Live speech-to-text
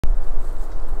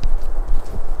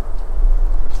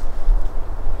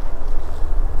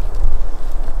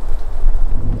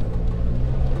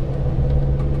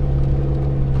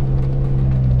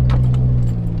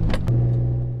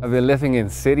I've been living in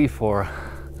city for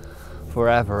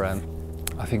forever, and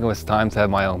I think it was time to have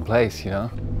my own place, you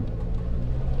know?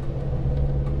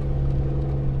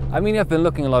 I mean, I've been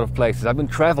looking a lot of places. I've been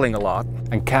traveling a lot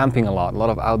and camping a lot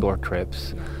of outdoor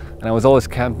trips. And I was always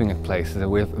camping at places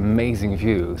with amazing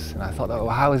views. And I thought, oh,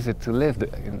 how is it to live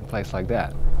in a place like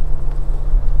that?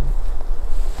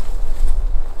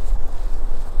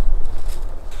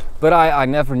 But I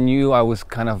never knew I was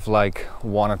kind of like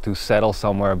wanted to settle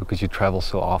somewhere because you travel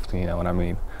so often, you know what I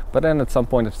mean? But then at some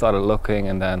point I started looking,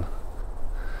 and then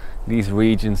these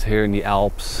regions here in the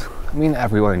Alps, I mean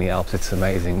everywhere in the Alps it's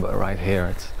amazing, but right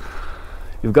here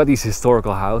you've got these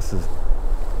historical houses.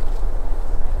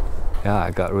 Yeah, I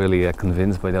got really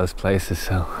convinced by those places.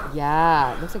 So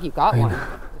yeah, it looks like you got one.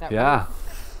 Yeah.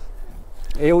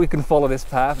 Here we can follow this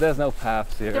path. There's no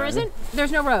paths here. There isn't?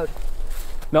 There's no road?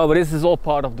 No, but this is all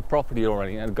part of the property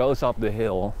already, and it goes up the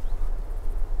hill.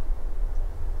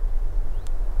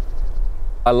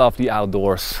 I love the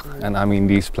outdoors, and I mean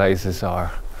these places are,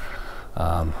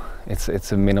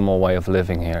 it's a minimal way of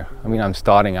living here. I mean, I'm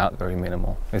starting out very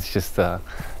minimal. It's just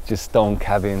stone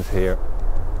cabins here.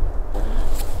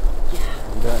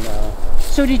 And then,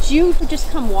 so did you just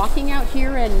come walking out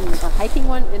here or hiking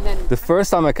one, and then? The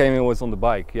first time I came in was on the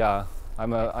bike. Yeah,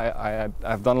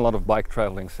 I've done a lot of bike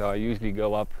traveling, so I usually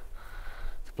go up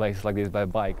to places like this by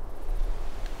bike.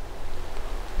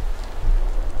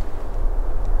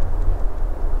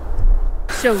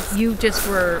 So you just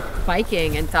were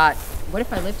biking and thought, what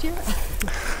if I lived here?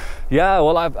 Yeah,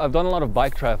 well, I've done a lot of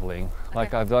bike traveling.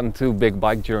 Like I've done 2 big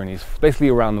bike journeys, basically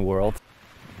around the world.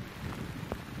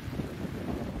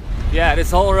 Yeah, this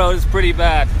whole road is pretty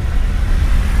bad.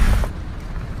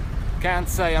 Can't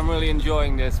say I'm really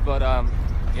enjoying this, but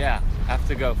yeah, have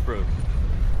to go through.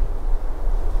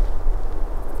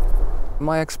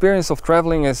 My experience of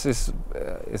traveling is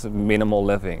minimal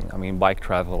living. I mean, bike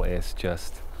travel is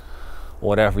just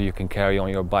whatever you can carry on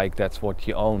your bike, that's what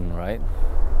you own, right?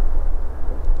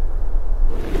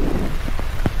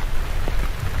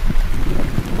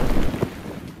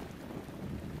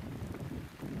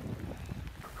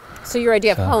 So your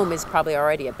idea of home is probably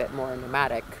already a bit more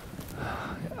nomadic.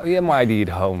 Yeah, my idea of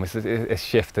home is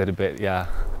shifted a bit, yeah.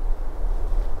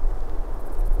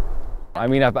 I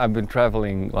mean, I've been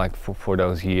traveling like for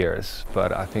those years,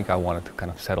 but I think I wanted to kind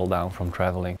of settle down from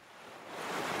traveling.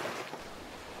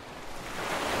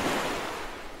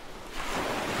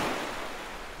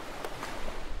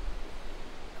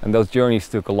 And those journeys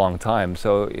took a long time,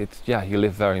 so it's, yeah, you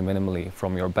live very minimally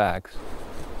from your bags.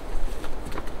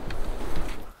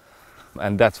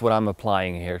 And that's what I'm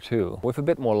applying here too, with a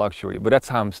bit more luxury, but that's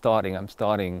how I'm starting. I'm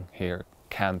starting here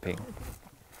camping.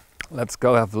 Let's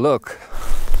go have a look.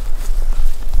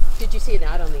 Did you see an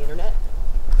ad on the internet?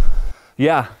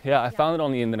 Yeah, I found it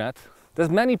on the internet. There's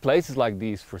many places like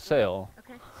these for sale.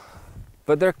 Okay.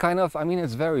 But they're kind of, I mean,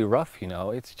 it's very rough, you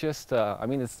know. It's just, I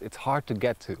mean, it's hard to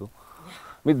get to.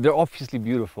 I mean, they're obviously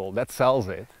beautiful, that sells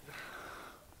it.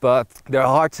 But they're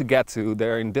hard to get to,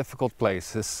 they're in difficult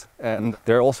places, and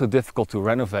they're also difficult to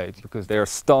renovate because they're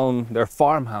stone, they're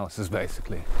farmhouses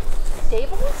basically.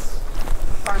 Stables?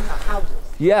 Farmhouses?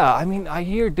 Yeah, I mean, I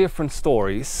hear different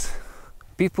stories.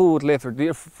 People would live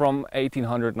here from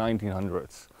 1800s,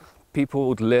 1900s. People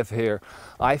would live here,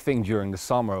 I think, during the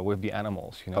summer with the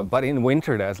animals, you know. But in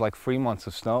winter there's like 3 months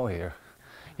of snow here.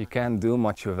 You can't do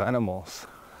much with animals.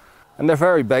 And they're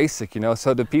very basic, you know,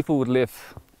 so the people would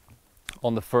live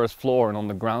on the first floor, and on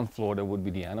the ground floor there would be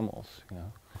the animals, you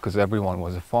know, because everyone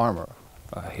was a farmer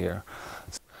here.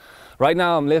 Right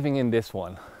now I'm living in this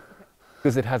one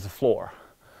because it has a floor.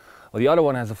 Well, the other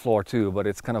one has a floor too, but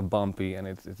it's kind of bumpy and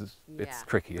it's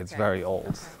tricky. It's very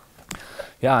old. Okay.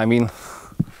 Yeah, I mean,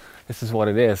 this is what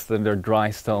it is. They're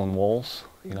dry stone walls,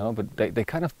 you know, but they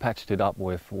kind of patched it up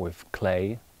with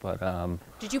clay. But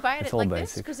did you buy it like basic.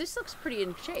 this? Because this looks pretty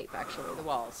in shape, actually, the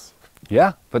walls.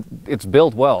 Yeah, but it's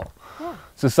built well. Yeah.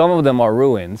 So some of them are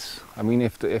ruins. I mean,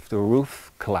 if the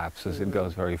roof collapses, it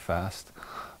goes very fast.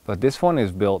 But this one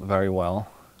is built very well.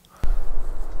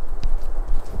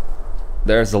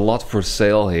 There's a lot for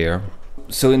sale here.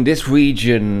 So in this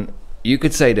region, you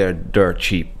could say they're dirt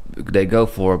cheap. They go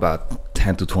for about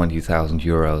 10 to 20,000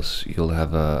 euros. You'll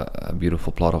have a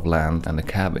beautiful plot of land and a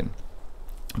cabin.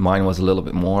 Mine was a little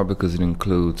bit more because it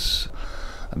includes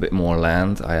a bit more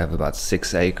land. I have about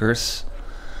 6 acres.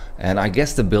 And I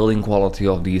guess the building quality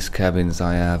of these cabins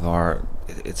I have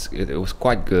it was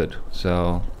quite good.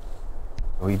 So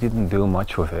we didn't do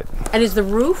much with it. And is the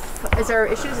roof, is there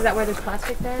issues? Is that why there's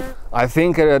plastic there? I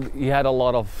think he had a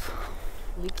lot of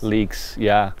leaks.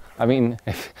 Yeah. I mean,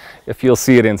 if you'll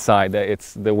see it inside,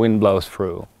 the wind blows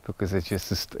through because it's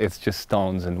just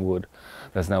stones and wood.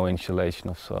 there's no insulation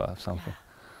of something.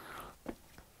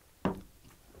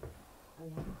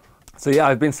 So yeah,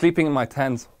 I've been sleeping in my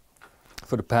tent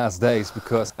for the past days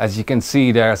because, as you can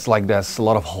see, there's a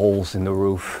lot of holes in the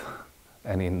roof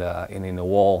and in the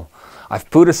wall. I've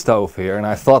put a stove here, and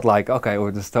I thought like, okay,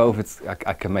 with the stove,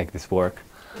 I can make this work,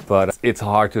 but it's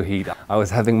hard to heat. I was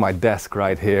having my desk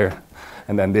right here,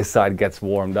 and then this side gets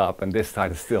warmed up, and this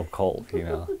side is still cold, you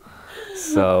know.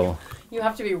 So you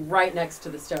have to be right next to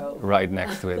the stove. Right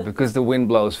next to it, because the wind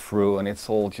blows through, and it's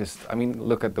all just, I mean,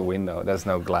 look at the window. There's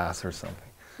no glass or something.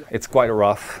 It's quite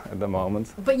rough at the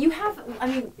moment. But you have, I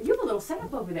mean, you have a little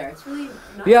setup over there. It's really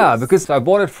nice. Yeah, because I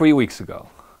bought it 3 weeks ago.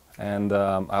 And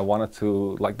I wanted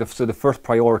to, like, so the first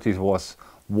priorities was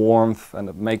warmth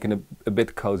and making it a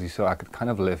bit cozy so I could kind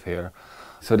of live here.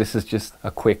 So this is just a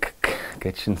quick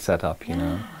kitchen setup, you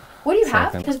know. What do you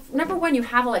have? Because number one, you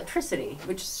have electricity,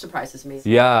 which surprises me.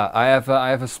 Yeah, I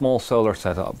have a small solar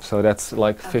setup. So that's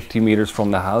like 50 meters from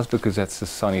the house because that's a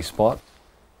sunny spot.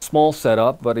 Small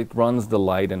setup, but it runs the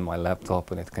light in my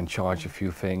laptop and it can charge a few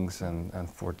things, and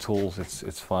for tools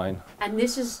it's fine. And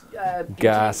this is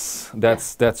gas.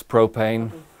 That's propane.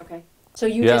 Okay. So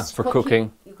you just for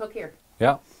cooking. You cook here.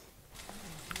 Yeah.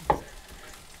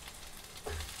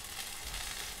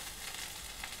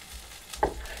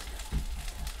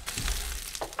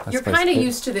 You're kind of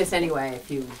used to this anyway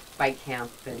if you bike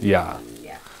camp. And, yeah.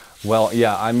 Yeah. Well,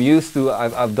 yeah, I'm used to,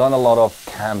 I've done a lot of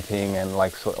camping and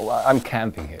like, so I'm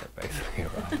camping here basically,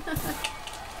 right?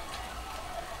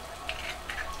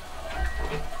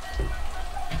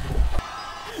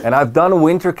 And I've done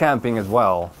winter camping as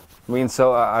well. I mean,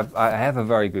 so I have a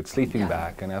very good sleeping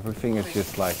bag and everything is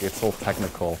just like, it's all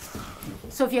technical.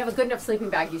 So if you have a good enough sleeping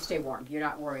bag, you stay warm. You're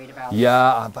not worried about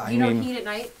Yeah, but You don't heat at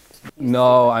night?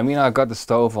 No, I mean, I got the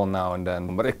stove on now and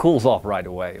then, but it cools off right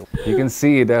away. You can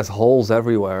see there's holes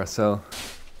everywhere, so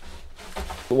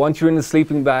once you're in the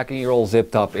sleeping bag and you're all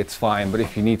zipped up, it's fine. But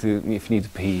if you need to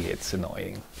pee, it's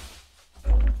annoying.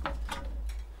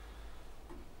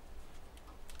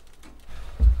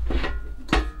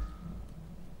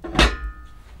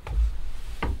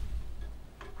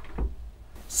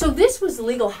 So this was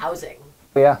legal housing.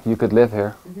 Yeah, you could live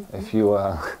here if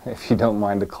you don't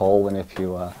mind the cold and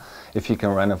if you can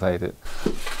renovate it.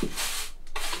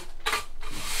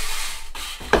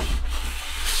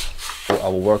 I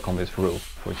will work on this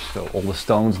roof, which so all the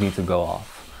stones need to go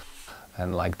off,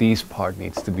 and like these part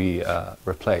needs to be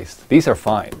replaced. These are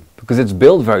fine because it's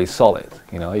built very solid.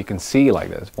 You know, you can see like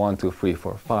there's 1, 2, 3,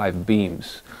 4, 5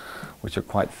 beams, which are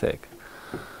quite thick.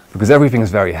 Because everything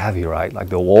is very heavy, right? Like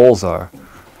the walls are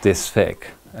this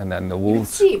thick. And then the wood. You can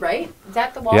see, right? Is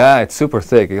that the wall? Yeah, it's super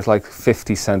thick. It's like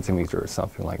 50 centimeters,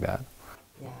 something like that.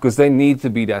 Because they need to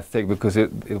be that thick because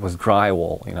it was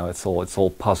drywall. You know, it's all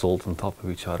puzzled on top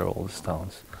of each other, all the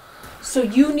stones. So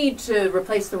you need to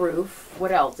replace the roof.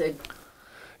 What else?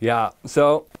 Yeah.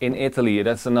 So in Italy,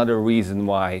 that's another reason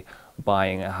why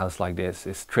buying a house like this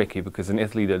is tricky, because in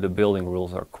Italy the building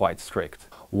rules are quite strict.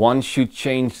 Once you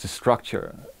change the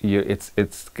structure,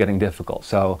 it's getting difficult.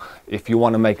 So if you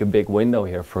want to make a big window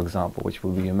here, for example, which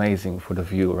would be amazing for the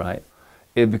view, right?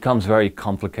 It becomes very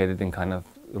complicated in kind of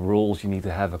rules. You need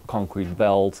to have a concrete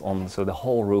belt on, so the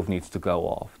whole roof needs to go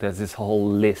off. There's this whole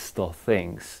list of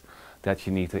things that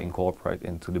you need to incorporate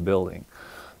into the building.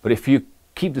 But if you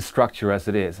keep the structure as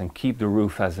it is and keep the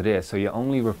roof as it is, so you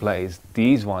only replace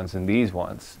these ones and these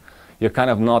ones, you're kind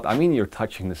of not, I mean, you're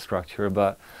touching the structure,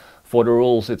 but for the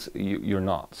rules, you're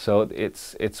not. So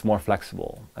it's more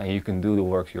flexible and you can do the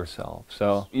work yourself.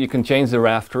 So you can change the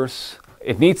rafters.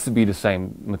 It needs to be the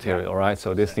same material, right?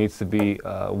 So this needs to be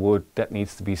wood, that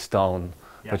needs to be stone,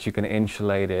 but you can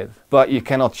insulate it. But you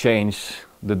cannot change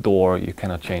the door, you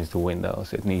cannot change the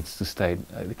windows. It needs to stay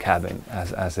the cabin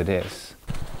as it is.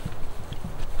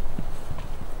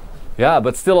 Yeah,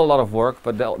 but still a lot of work,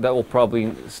 but that will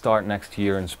probably start next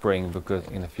year in spring, because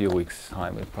in a few weeks'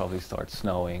 time it probably starts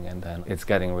snowing and then it's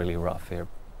getting really rough here.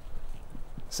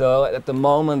 So at the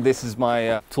moment this is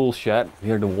my tool shed.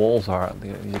 Here the walls are,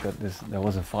 you got this, there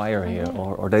was a fire here,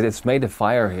 or they just made a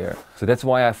fire here. So that's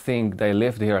why I think they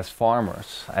lived here as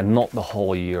farmers and not the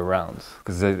whole year round.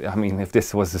 Because I mean, if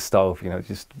this was the stove, you know,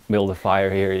 just build a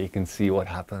fire here, you can see what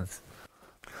happens.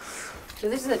 So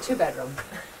this is a 2-bedroom.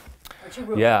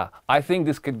 Yeah, I think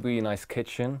this could be a nice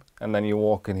kitchen, and then you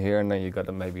walk in here and then you got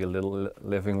maybe a little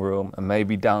living room and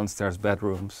maybe downstairs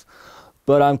bedrooms.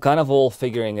 But I'm kind of all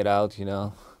figuring it out, you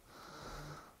know.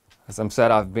 As I said,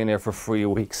 I've been here for 3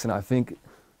 weeks, and I think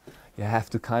you have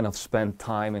to kind of spend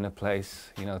time in a place,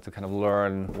 you know, to kind of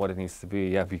learn what it needs to be.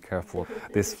 Yeah, be careful.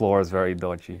 This floor is very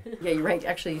dodgy. Yeah, you're right.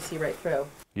 Actually, you see right through.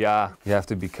 Yeah, you have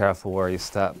to be careful where you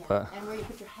step. And where you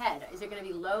put your head. Is Is it going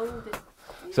to be low?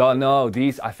 So no,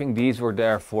 I think these were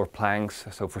there for planks,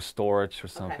 so for storage or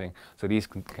something. Okay. So these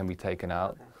can be taken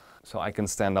out. Okay. So I can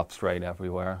stand up straight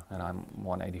everywhere, and I'm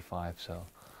 185, so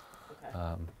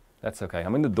Okay. that's okay. I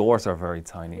mean, the doors are very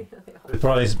tiny. It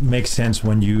probably makes sense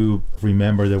when you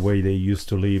remember the way they used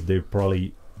to live. They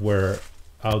probably were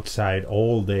outside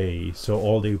all day, so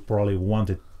all they probably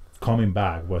wanted coming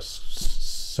back was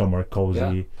somewhere cozy.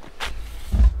 Yeah.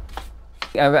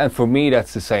 And for me,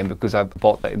 that's the same, because I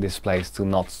bought this place to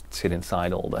not sit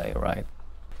inside all day, right?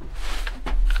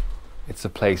 It's a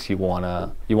place you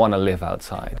wanna live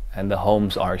outside, and the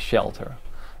homes are a shelter.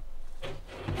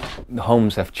 The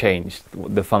homes have changed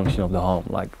the function of the home.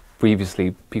 Like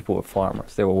previously, people were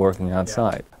farmers; they were working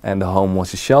outside, and the home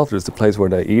was a shelter. It's the place where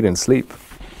they eat and sleep.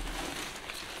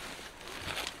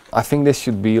 I think this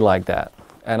should be like that,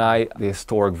 and the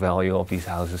historic value of these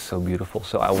houses is so beautiful,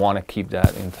 so I want to keep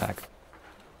that intact.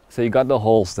 So you got the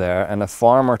holes there, and a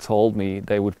farmer told me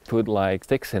they would put like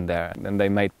sticks in there, and they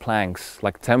made planks,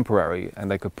 like temporary, and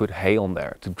they could put hay on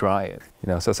there to dry it. You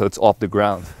know, so it's off the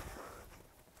ground.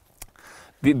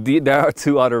 There are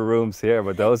 2 other rooms here,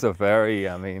 but those are very,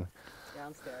 I mean,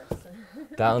 Downstairs.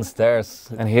 downstairs.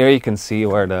 And here you can see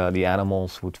where the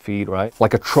animals would feed, right?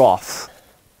 Like a trough.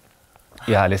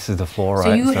 Yeah, this is the floor, right?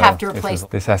 So you would have to replace.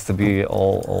 This has to be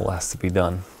all has to be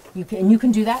done. You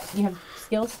can do that. You have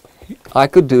skills. I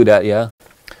could do that, yeah.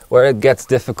 Where it gets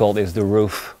difficult is the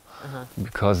roof,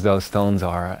 because those stones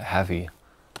are heavy.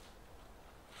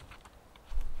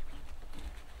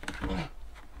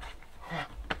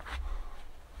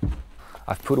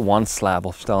 I've put 1 slab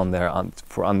of stone there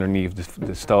for underneath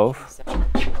the stove.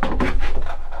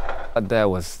 But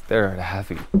they're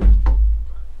heavy.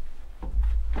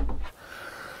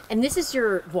 And this is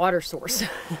your water source.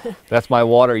 That's my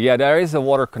water. Yeah, there is a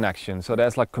water connection. So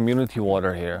there's like community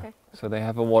water here. Okay. So they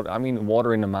have a water. I mean,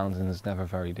 water in the mountains is never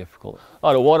very difficult.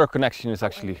 Oh, the water connection is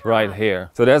actually right here.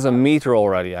 So there's a meter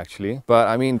already, actually. But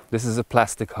I mean, this is a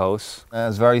plastic hose.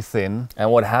 It's very thin.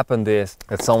 And what happened is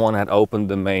that someone had opened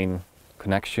the main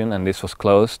connection, and this was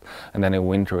closed. And then in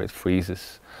winter it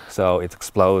freezes. So it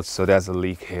explodes, so there's a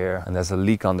leak here, and there's a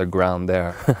leak underground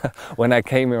there. When I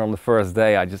came here on the first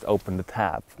day, I just opened the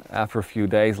tap. After a few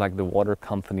days, like the water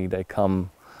company, they come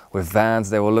with vans,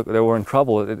 they were in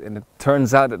trouble. And it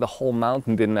turns out that the whole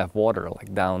mountain didn't have water,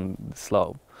 like down the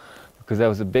slope, because there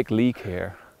was a big leak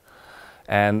here.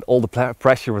 And all the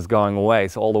pressure was going away,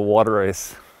 so all the water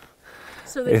is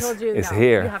So they told you, no,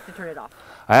 here. You have to turn it off.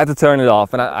 I had to turn it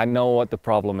off, and I know what the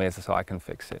problem is, so I can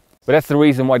fix it. But that's the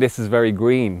reason why this is very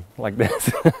green, like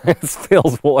this. It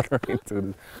spills water into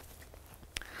it.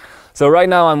 So right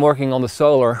now I'm working on the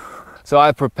solar. So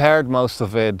I prepared most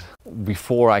of it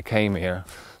before I came here.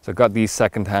 So I got these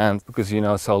second-hand, because you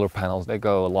know solar panels, they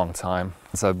go a long time.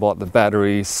 So I bought the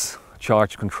batteries,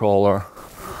 charge controller.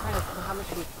 How much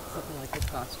would something like this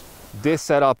cost? This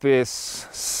setup is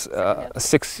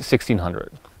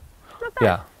 1600. Not bad.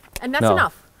 Yeah. And that's No.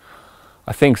 enough.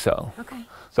 I think so. Okay.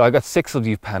 So I got 6 of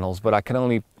these panels, but I can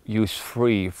only use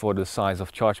 3 for the size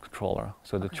of charge controller.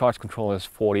 So the charge controller is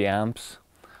 40 amps.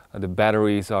 The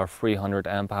batteries are 300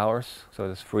 amp hours. So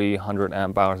there's 300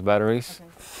 amp hours batteries. Okay.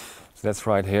 So that's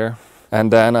right here. And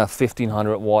then a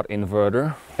 1500 watt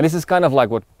inverter. And this is kind of like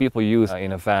what people use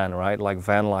in a van, right? Like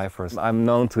van lifers. I'm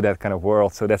known to that kind of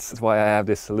world, so that's why I have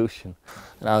this solution.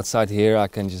 And outside here I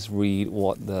can just read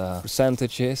what the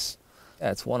percentage is.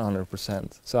 Yeah, it's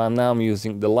 100%. So I'm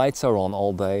using, the lights are on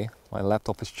all day. My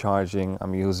laptop is charging.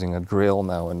 I'm using a drill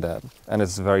now and then. And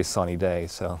it's a very sunny day,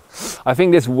 so. I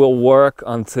think this will work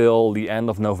until the end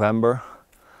of November.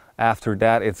 After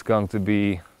that, it's going to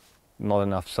be not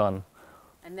enough sun.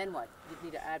 And then what? You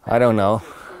need to add. I don't know.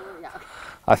 Yeah.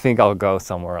 I think I'll go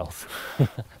somewhere else.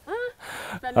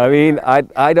 I mean,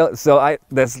 I don't, so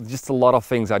there's just a lot of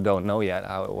things I don't know yet,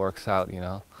 how it works out, you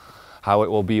know. How it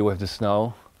will be with the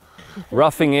snow.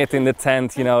 Roughing it in the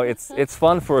tent, you know, it's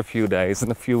fun for a few days and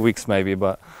a few weeks maybe,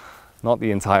 but not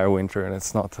the entire winter, and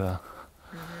it's not,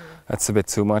 that's a bit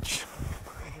too much.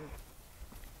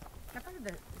 Is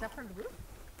that part of the roof?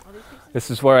 All these pieces? This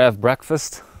is where I have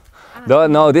breakfast.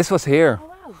 No, this was here. Oh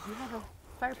wow, you have a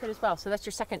fire pit as well, so that's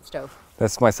your second stove.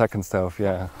 That's my second stove,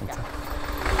 yeah.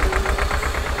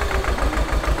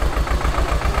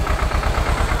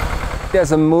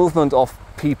 There's a movement of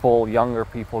people, younger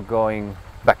people, going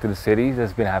back to the cities.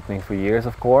 That's been happening for years,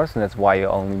 of course, and that's why you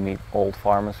only meet old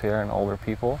farmers here and older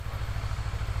people.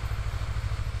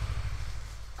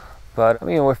 But I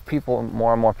mean, with people,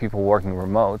 more and more people working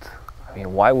remote, I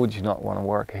mean, why would you not want to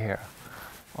work here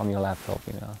on your laptop,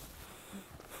 you know?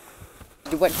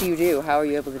 What do you do? How are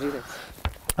you able to do this?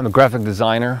 I'm a graphic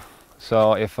designer,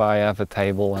 So if I have a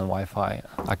table and Wi-Fi,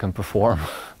 I can perform.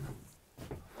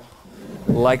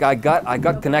 Like I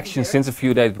got connection since a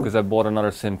few days because I bought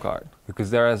another SIM card. Because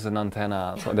there is an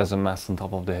antenna, so there's a mast on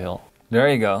top of the hill. There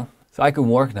you go. So I can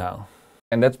work now.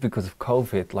 And that's because of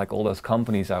COVID, like all those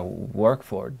companies I work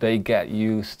for, they get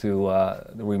used to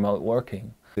the remote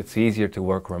working. It's easier to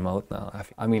work remote now.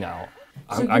 I mean,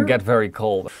 I get very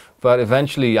cold. But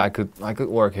eventually I could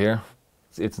work here.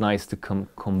 It's nice to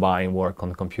combine work on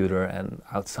the computer and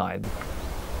outside.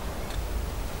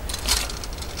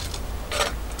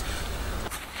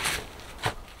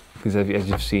 Because as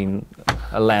you've seen,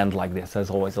 a land like this, there's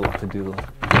always a lot to do.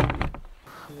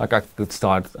 Like I could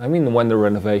start, I mean, when the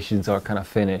renovations are kind of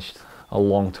finished, a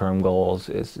long-term goal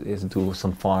is do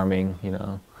some farming, you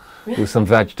know, do some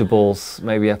vegetables,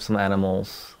 maybe have some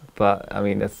animals. But I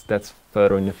mean, that's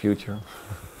further in the future.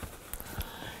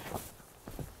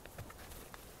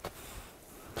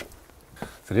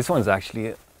 So this one's actually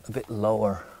a bit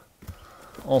lower.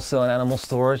 Also an animal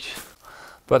storage.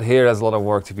 But here there's a lot of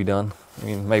work to be done. I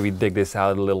mean, maybe dig this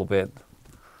out a little bit.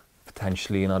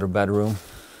 Potentially another bedroom.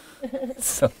 It's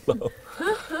so low.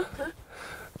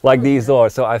 Like these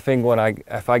doors. So I think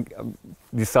if I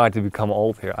decide to become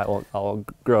old here, I'll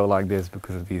grow like this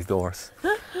because of these doors.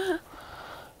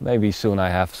 Maybe soon I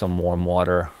have some warm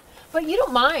water. But you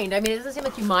don't mind. I mean, it doesn't seem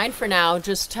like you mind for now,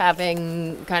 just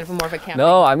having kind of more of a camping.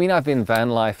 No, I mean, I've been van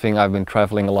lifing, I've been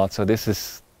traveling a lot, so this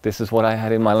is what I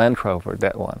had in my Land Rover,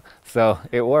 that one. So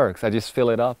it works. I just fill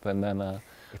it up, and then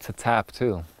it's a tap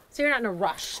too. So you're not in a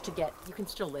rush to get, you can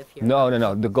still live here. No.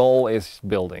 The goal is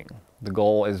building. The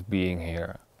goal is being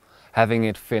here. Having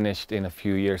it finished in a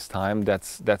few years' time,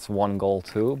 that's one goal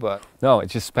too. But no,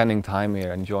 it's just spending time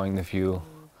here, enjoying the view,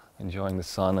 enjoying the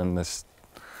sun, and this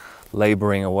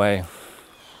laboring away.